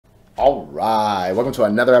All right, welcome to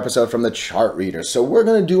another episode from the Chart Reader. So we're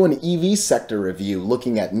going to do an EV sector review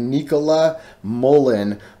looking at Nikola,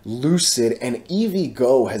 MULN, Lucid, and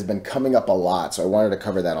EZGO has been coming up a lot. So I wanted to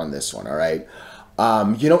cover that on this one, all right?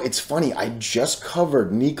 It's funny. I just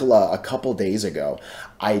covered Nikola a couple days ago.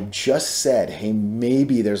 I just said, hey,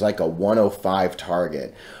 maybe there's like a 105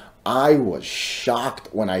 target. I was shocked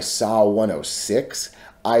when I saw 106.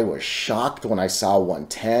 I was shocked when I saw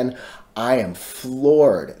 110. I am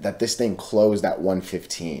floored that this thing closed at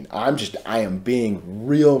 115. I am being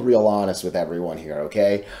real honest with everyone here,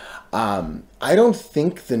 okay? I don't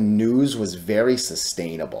think the news was very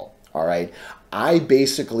sustainable, all right? I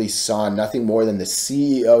basically saw nothing more than the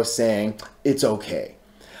CEO saying, it's okay.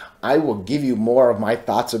 I will give you more of my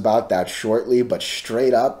thoughts about that shortly, but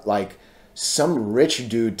straight up, like, some rich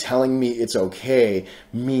dude telling me it's okay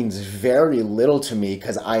means very little to me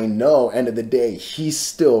because I know, end of the day, he's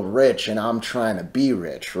still rich and I'm trying to be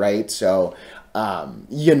rich, right? So,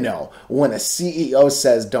 when a CEO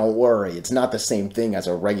says don't worry, it's not the same thing as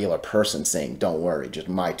a regular person saying don't worry, just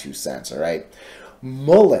my 2 cents, all right?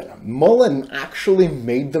 MULN actually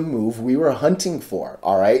made the move we were hunting for,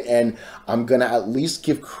 all right? And I'm going to at least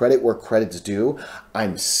give credit where credit's due.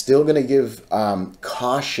 I'm still going to give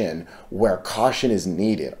caution where caution is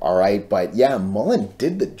needed, all right? But yeah, MULN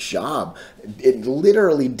did the job. It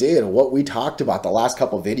literally did what we talked about the last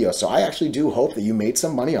couple of videos. So I actually do hope that you made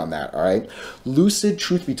some money on that, all right? Lucid,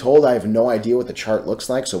 truth be told, I have no idea what the chart looks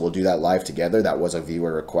like, so we'll do that live together. That was a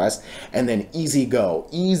viewer request. And then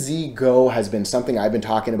EZGO. EZGO has been something I've been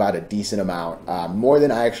talking about a decent amount, more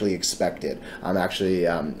than I actually expected. I'm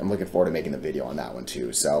looking forward to making the video on that one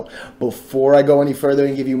too. So before I go any further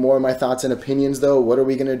and give you more of my thoughts and opinions though, what are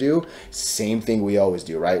we going to do? Same thing we always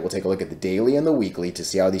do, right? We'll take a look at the daily and the weekly to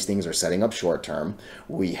see how these things are setting up short term.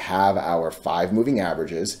 We have our 5 moving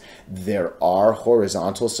averages. There are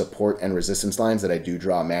horizontal support and resistance lines that I do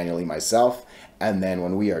draw manually myself. And then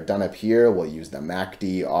when we are done up here, we'll use the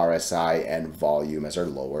MACD, RSI, and volume as our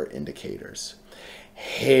lower indicators.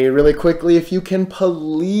 Hey, really quickly, if you can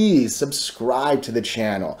please subscribe to the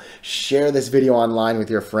channel, share this video online with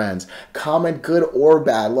your friends, comment good or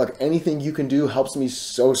bad. Look, anything you can do helps me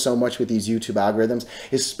so much with these YouTube algorithms,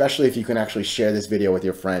 especially if you can actually share this video with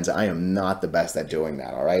your friends. I am not the best at doing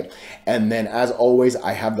that, all right? And then as always,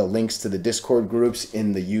 I have the links to the Discord groups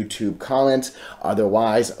in the YouTube comments.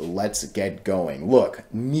 Otherwise, let's get going. Look,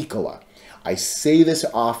 Nikola. I say this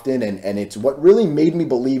often, and it's what really made me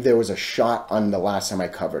believe there was a shot on the last time I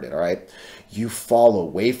covered it, all right? You fall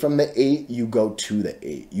away from the 8, you go to the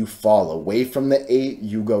 8. You fall away from the 8,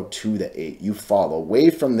 you go to the 8. You fall away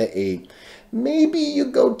from the 8, maybe you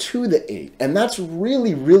go to the 8. And that's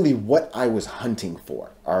really what I was hunting for,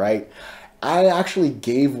 all right? I actually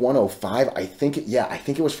gave 105. I think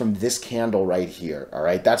it was from this candle right here. All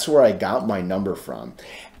right. That's where I got my number from.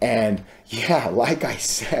 And yeah, like I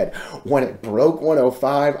said, when it broke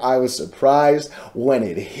 105, I was surprised. When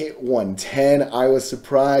it hit 110, I was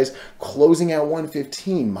surprised. Closing at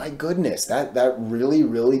 115, my goodness, that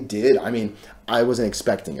really did. I mean, I wasn't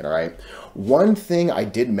expecting it, all right? One thing I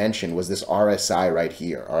did mention was this RSI right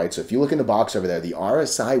here, all right? So if you look in the box over there, the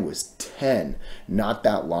RSI was 10 not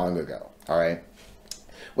that long ago. All right.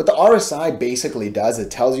 What the RSI basically does,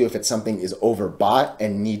 it tells you if it's something is overbought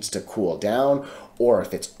and needs to cool down, or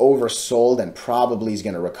if it's oversold and probably is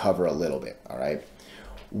going to recover a little bit. All right.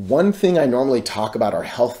 One thing I normally talk about are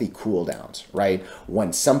healthy cool downs, right?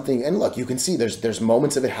 When something, and look, you can see there's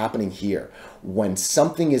moments of it happening here. When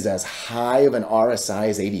something is as high of an RSI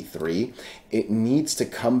as 83, it needs to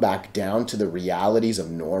come back down to the realities of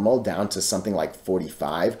normal, down to something like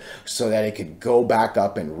 45, so that it could go back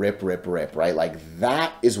up and rip, right? Like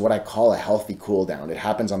that is what I call a healthy cool down. It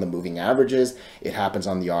happens on the moving averages. It happens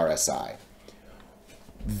on the RSI.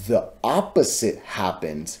 The opposite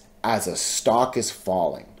happens as a stock is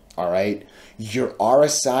falling, all right? Your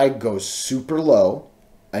RSI goes super low,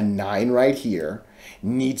 a 9 right here,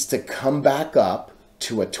 needs to come back up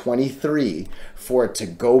to a 23 for it to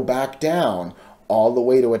go back down all the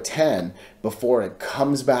way to a 10 before it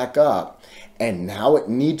comes back up. And now it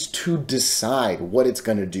needs to decide what it's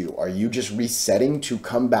going to do. Are you just resetting to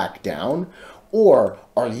come back down, or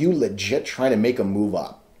are you legit trying to make a move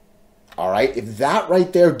up? All right, if that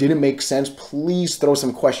right there didn't make sense, please throw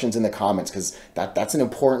some questions in the comments, because that's an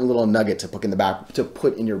important little nugget to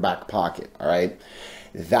put in your back pocket. All right.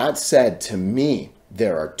 That said, to me,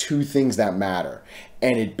 there are 2 things that matter,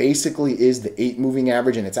 and it basically is the 8 moving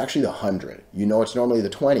average, and it's actually the 100. You know, it's normally the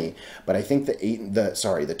 20, but I think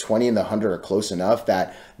the 20 and the 100 are close enough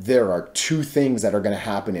that there are 2 things that are going to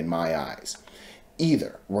happen in my eyes.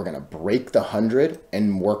 Either we're going to break the 100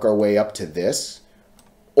 and work our way up to this,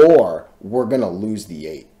 or we're going to lose the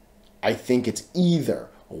 8. I think it's either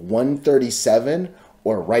 137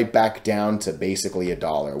 or right back down to basically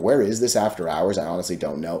 $1. Where is this after hours? I honestly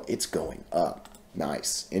don't know. It's going up.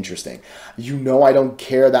 Nice. Interesting. You know I don't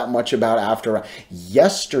care that much about after.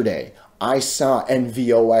 Yesterday, I saw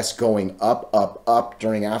NVOS going up, up, up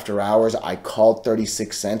during after hours. I called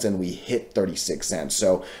 36 cents and we hit 36 cents.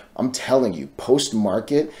 So I'm telling you,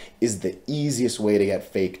 post-market is the easiest way to get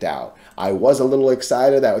faked out. I was a little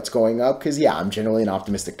excited that it's going up because, yeah, I'm generally an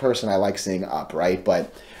optimistic person. I like seeing up, right?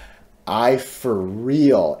 But I, for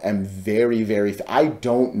real, am very, very, I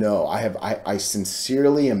don't know. I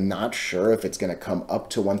sincerely am not sure if it's going to come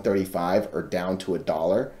up to 135 or down to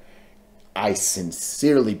 $1. I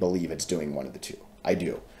sincerely believe it's doing one of the two. I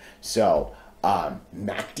do. So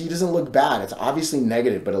MACD doesn't look bad. It's obviously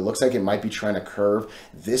negative, but it looks like it might be trying to curve.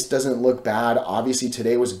 This doesn't look bad. Obviously,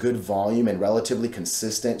 today was good volume and relatively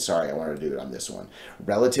consistent. Sorry, I wanted to do it on this one.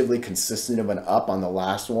 Relatively consistent of an up on the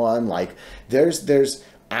last one. Like, there's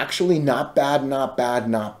actually not bad, not bad,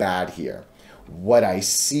 not bad here. What I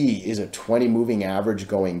see is a 20 moving average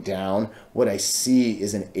going down. What I see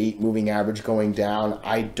is an 8 moving average going down.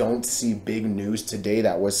 I don't see big news today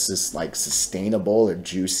that was just like sustainable or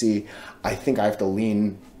juicy. I think I have to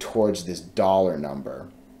lean towards this dollar number.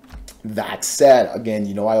 That said, again,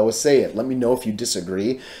 you know, I always say it. Let me know if you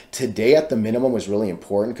disagree. Today at the minimum was really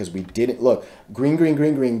important because we didn't look green, green,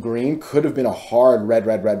 green, green, green could have been a hard red,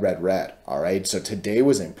 red, red, red, red. All right. So today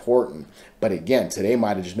was important. But again, today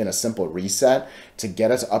might have just been a simple reset to get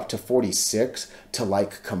us up to 46 to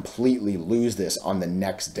like completely lose this on the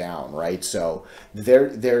next down, right? So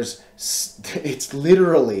it's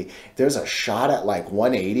literally, there's a shot at like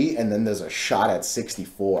 180 and then there's a shot at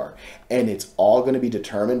 64. And it's all going to be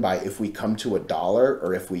determined by if we come to $1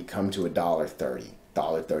 or if we come to $1.30.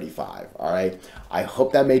 $1.35. All right. I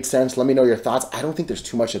hope that made sense. Let me know your thoughts. I don't think there's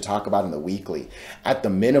too much to talk about in the weekly. At the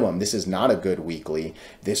minimum, this is not a good weekly.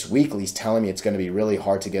 This weekly is telling me it's going to be really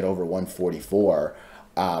hard to get over 144.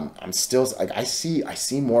 I'm still like, I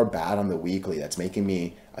see more bad on the weekly. That's making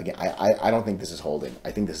me, again, I don't think this is holding.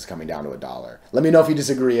 I think this is coming down to $1. Let me know if you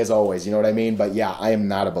disagree, as always. You know what I mean? But yeah, I am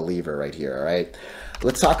not a believer right here. All right.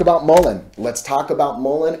 Let's talk about MULN. Let's talk about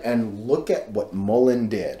MULN and look at what MULN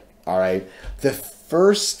did. All right. The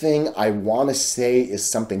first thing I want to say is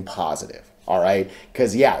something positive. All right.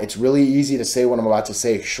 Because, yeah, it's really easy to say what I'm about to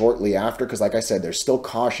say shortly after. Because, like I said, there's still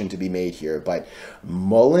caution to be made here. But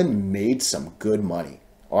MULN made some good money.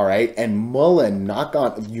 All right. And MULN, knock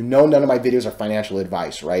on, you know, none of my videos are financial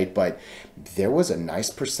advice, right? But there was a nice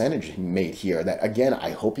percentage made here that, again,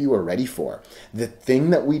 I hope you were ready for. The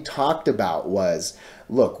thing that we talked about was,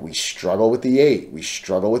 look, we struggle with the 8. We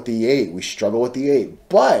struggle with the 8. We struggle with the 8.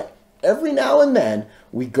 But every now and then,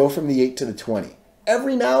 we go from the 8 to the 20.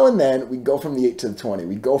 Every now and then, we go from the 8 to the 20.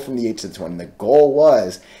 We go from the 8 to the 20. The goal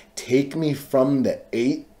was, take me from the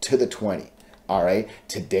 8 to the 20. All right.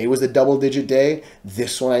 Today was a double-digit day.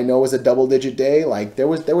 This one I know was a double-digit day. Like there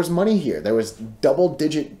was money here. There was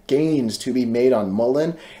double-digit gains to be made on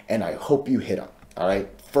MULN, and I hope you hit them. All right.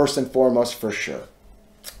 First and foremost, for sure.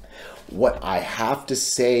 What I have to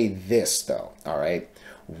say this though. All right.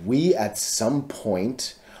 We at some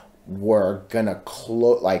point were gonna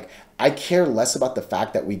close. Like I care less about the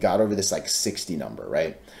fact that we got over this like 60 number.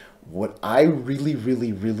 Right. What I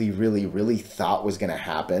really thought was gonna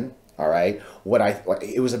happen. All right.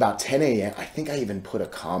 It was about 10 a.m. I think I even put a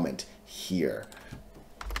comment here.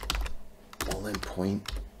 MULN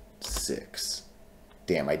 0.6.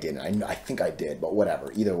 Damn, I didn't. I think I did, but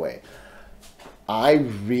whatever. Either way. I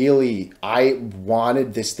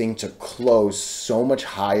wanted this thing to close so much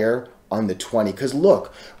higher on the 20. Because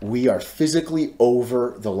look, we are physically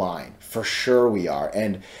over the line. For sure we are.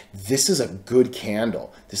 And this is a good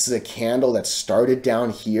candle. This is a candle that started down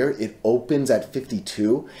here. It opens at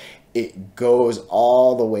 52. It goes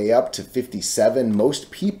all the way up to 57. Most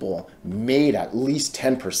people made at least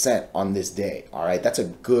 10% on this day. All right, that's a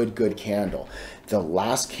good candle. The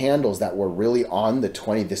last candles that were really on the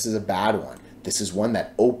 20, this is a bad one. This is one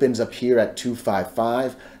that opens up here at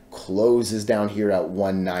 255, closes down here at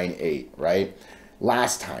 198, right?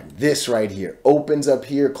 Last time, this right here opens up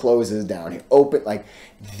here, closes down here, open. Like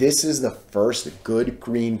this is the first good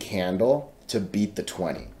green candle to beat the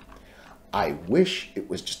 20. I wish it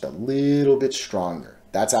was just a little bit stronger.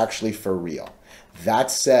 That's actually for real. That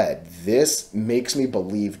said, this makes me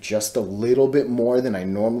believe just a little bit more than I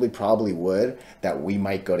normally probably would that we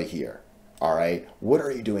might go to here. All right, what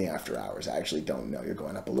are you doing after hours? I actually don't know. You're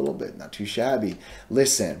going up a little bit, not too shabby.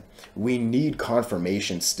 Listen, we need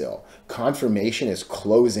confirmation still. Confirmation is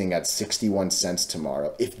closing at 61 cents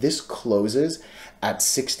tomorrow. If this closes at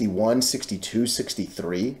 61, 62,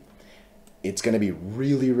 63, it's going to be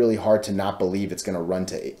really, really hard to not believe it's going to run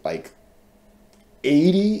to like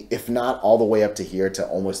 80, if not all the way up to here to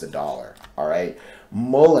almost $1. All right,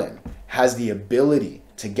 MULN has the ability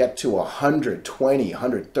to get to 120,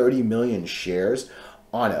 130 million shares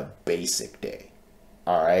on a basic day.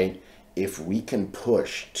 All right, if we can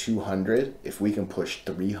push 200, if we can push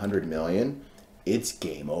 300 million, it's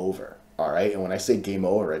game over. All right, and when I say game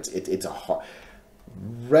over, it's a hard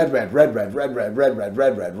red, red, red, red, red, red, red, red,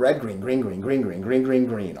 red, red, red, green, green, green, green, green, green, green,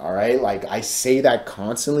 green. All right, like I say that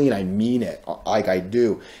constantly, and I mean it, like I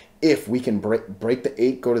do. If we can break the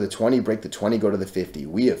 8, go to the 20, break the 20, go to the 50.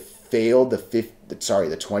 We have failed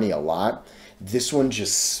the 20 a lot. This one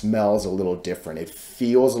just smells a little different. It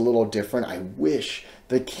feels a little different. I wish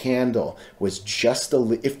the candle was just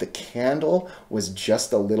if the candle was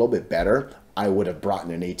just a little bit better, I would have brought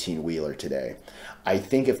in an 18-wheeler today. I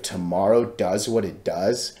think if tomorrow does what it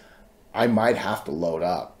does, I might have to load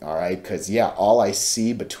up, all right? Because, yeah, all I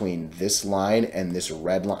see between this line and this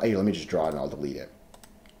red line, here, let me just draw it and I'll delete it.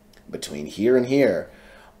 Between here and here,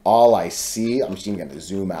 all I see, I'm just even going to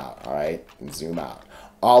zoom out, all right? Zoom out.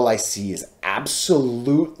 All I see is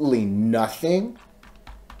absolutely nothing.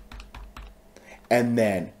 And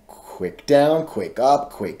then quick down, quick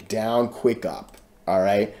up, quick down, quick up, all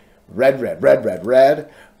right? Red, red, red, red, red.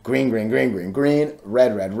 Green, green, green, green, green,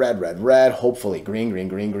 red, red, red, red, red, hopefully green, green,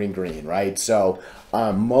 green, green, green, right? So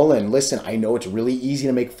MULN, listen, I know it's really easy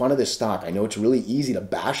to make fun of this stock. I know it's really easy to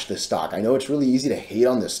bash this stock. I know it's really easy to hate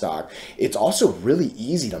on this stock. It's also really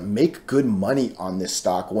easy to make good money on this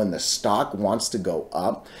stock when the stock wants to go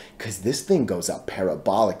up, because this thing goes up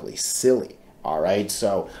parabolically, silly. All right,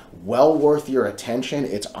 so well worth your attention.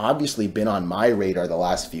 It's obviously been on my radar the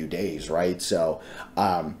last few days, right? So,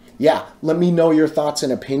 yeah, let me know your thoughts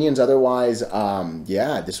and opinions. Otherwise,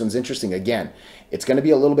 yeah, this one's interesting. Again, it's going to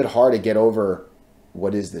be a little bit hard to get over,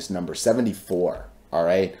 what is this number? 74, all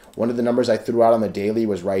right? One of the numbers I threw out on the daily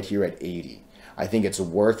was right here at 80. I think it's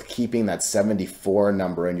worth keeping that 74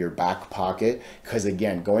 number in your back pocket because,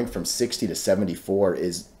 again, going from 60 to 74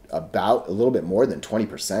 is about a little bit more than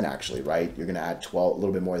 20% actually, right? You're going to add a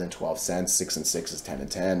little bit more than 12 cents. 6 and 6 is 10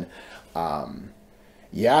 and 10.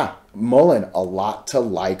 Yeah, MULN, a lot to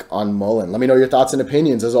like on MULN. Let me know your thoughts and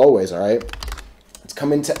opinions as always, all right? Let's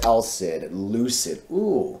come into LCID, Lucid.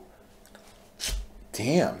 Ooh,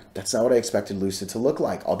 damn, that's not what I expected Lucid to look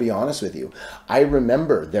like. I'll be honest with you. I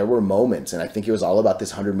remember there were moments, and I think it was all about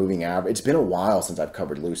this 100 moving average. It's been a while since I've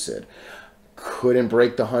covered Lucid. Couldn't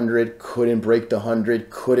break the 100, couldn't break the 100,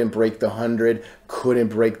 couldn't break the 100, couldn't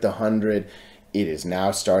break the 100. It is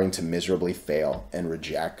now starting to miserably fail and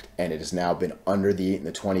reject, and it has now been under the 8 and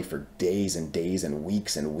the 20 for days and days and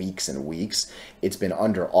weeks and weeks and weeks. It's been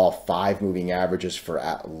under all 5 moving averages for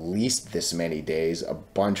at least this many days, a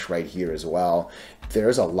bunch right here as well.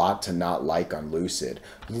 There's a lot to not like on Lucid.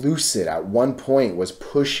 Lucid at one point was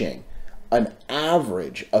pushing an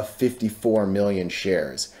average of 54 million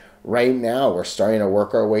shares. Right now, we're starting to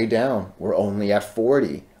work our way down. We're only at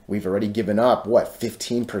 40. We've already given up, what,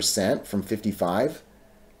 15% from 55?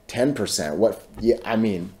 10%. What? Yeah, I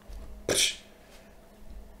mean, psh,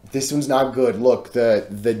 this one's not good. Look,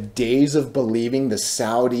 the days of believing the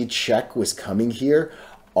Saudi check was coming here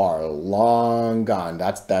are long gone.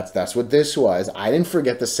 That's what this was. I didn't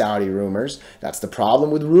forget the Saudi rumors. That's the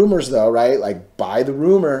problem with rumors, though, right? Like, buy the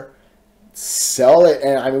rumor, sell it.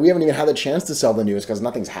 And I mean, we haven't even had the chance to sell the news because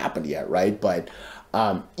nothing's happened yet, right? But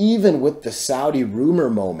even with the Saudi rumor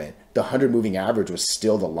moment, the 100 moving average was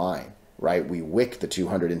still the line, right? We wicked the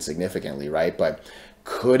 200 insignificantly, right? But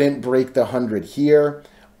couldn't break the 100 here.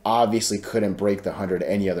 Obviously couldn't break the 100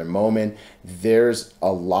 any other moment. There's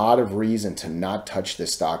a lot of reason to not touch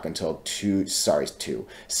this stock until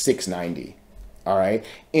 690. All right.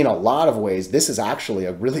 In a lot of ways, this is actually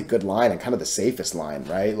a really good line and kind of the safest line,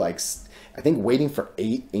 right? Like, I think waiting for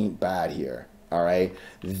 8 ain't bad here. All right.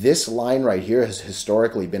 This line right here has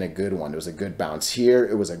historically been a good one. It was a good bounce here.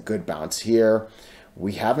 It was a good bounce here.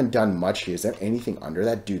 We haven't done much here. Is there anything under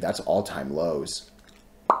that? Dude, that's all-time lows.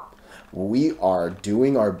 We are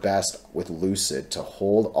doing our best with Lucid to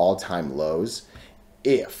hold all-time lows.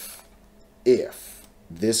 If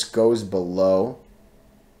this goes below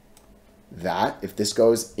that, if this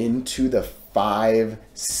goes into the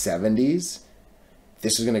 570s,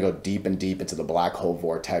 this is going to go deep and deep into the black hole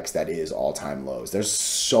vortex that is all-time lows. There's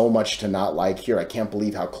so much to not like here. I can't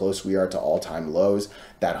believe how close we are to all-time lows.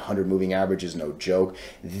 That 100 moving average is no joke.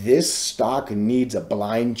 This stock needs a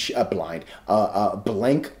blank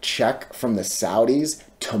check from the Saudis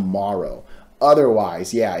tomorrow.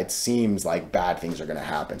 Otherwise, yeah, it seems like bad things are going to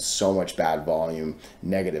happen. So much bad volume,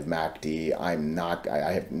 negative MACD. I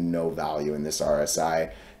have no value in this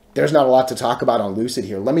RSI. There's not a lot to talk about on Lucid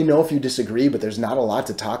here. Let me know if you disagree, but there's not a lot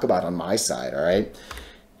to talk about on my side, all right?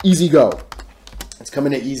 EZGO. It's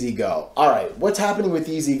coming to EZGO. All right, what's happening with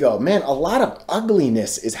EZGO? Man, a lot of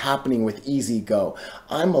ugliness is happening with EZGO.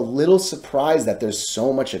 I'm a little surprised that there's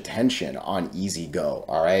so much attention on EZGO,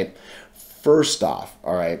 all right? First off,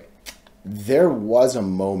 all right, there was a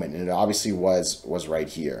moment, and it obviously was right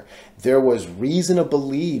here. There was reason to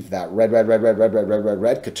believe that red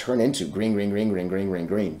could turn into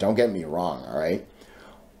green. Don't get me wrong, all right?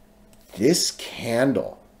 This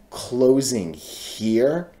candle closing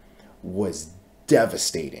here was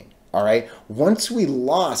devastating, all right? Once we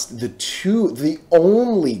lost the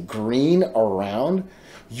only green around,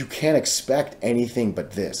 you can't expect anything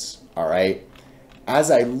but this, all right?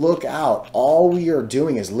 As I look out, all we are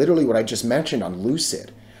doing is literally what I just mentioned on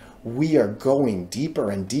Lucid. We are going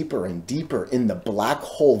deeper and deeper and deeper in the black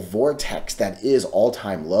hole vortex that is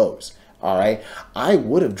all-time lows. All right, I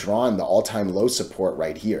would have drawn the all-time low support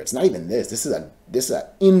right here. It's not even this. This is a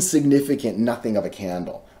insignificant nothing of a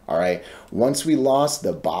candle. All right, once we lost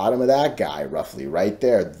the bottom of that guy, roughly right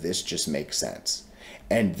there, this just makes sense.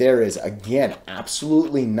 And there is, again,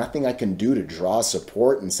 absolutely nothing I can do to draw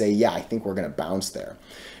support and say, yeah, I think we're going to bounce there.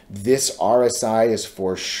 This RSI is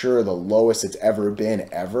for sure the lowest it's ever been,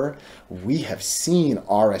 ever. We have seen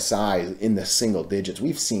RSI in the single digits.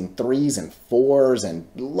 We've seen 3s and 4s and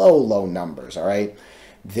low numbers, all right?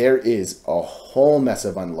 There is a whole mess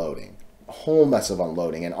of unloading,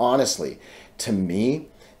 And honestly, to me,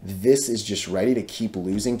 this is just ready to keep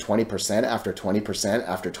losing 20% after 20%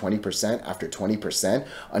 after 20% after 20%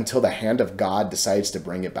 until the hand of God decides to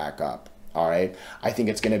bring it back up. All right. I think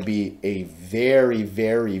it's going to be a very,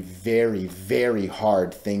 very, very, very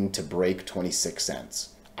hard thing to break 26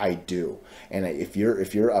 cents. I do. And if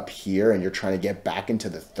you're up here and you're trying to get back into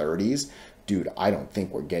the 30s, dude, I don't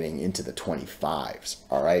think we're getting into the 25s.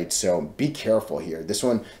 All right. So be careful here. This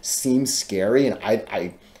one seems scary, and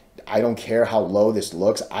I don't care how low this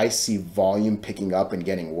looks. I see volume picking up and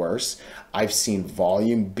getting worse. I've seen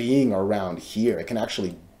volume being around here. It can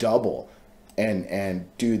actually double. And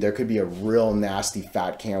dude, there could be a real nasty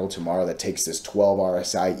fat candle tomorrow that takes this 12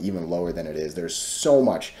 RSI even lower than it is. There's so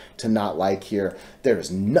much to not like here. There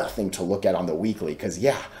is nothing to look at on the weekly because,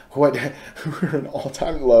 yeah, we're in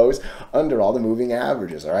all-time lows under all the moving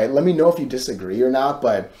averages, all right? Let me know if you disagree or not,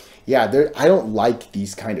 but yeah, I don't like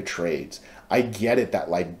these kind of trades. I get it that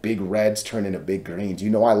like big reds turn into big greens. You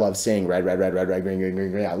know I love saying red,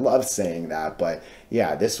 green. I love saying that, but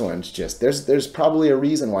yeah, this one's just, there's probably a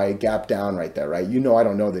reason why it gapped down right there, right? You know I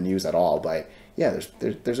don't know the news at all, but yeah,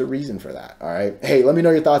 there's a reason for that, all right? Hey, let me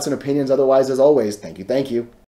know your thoughts and opinions. Otherwise, as always, thank you.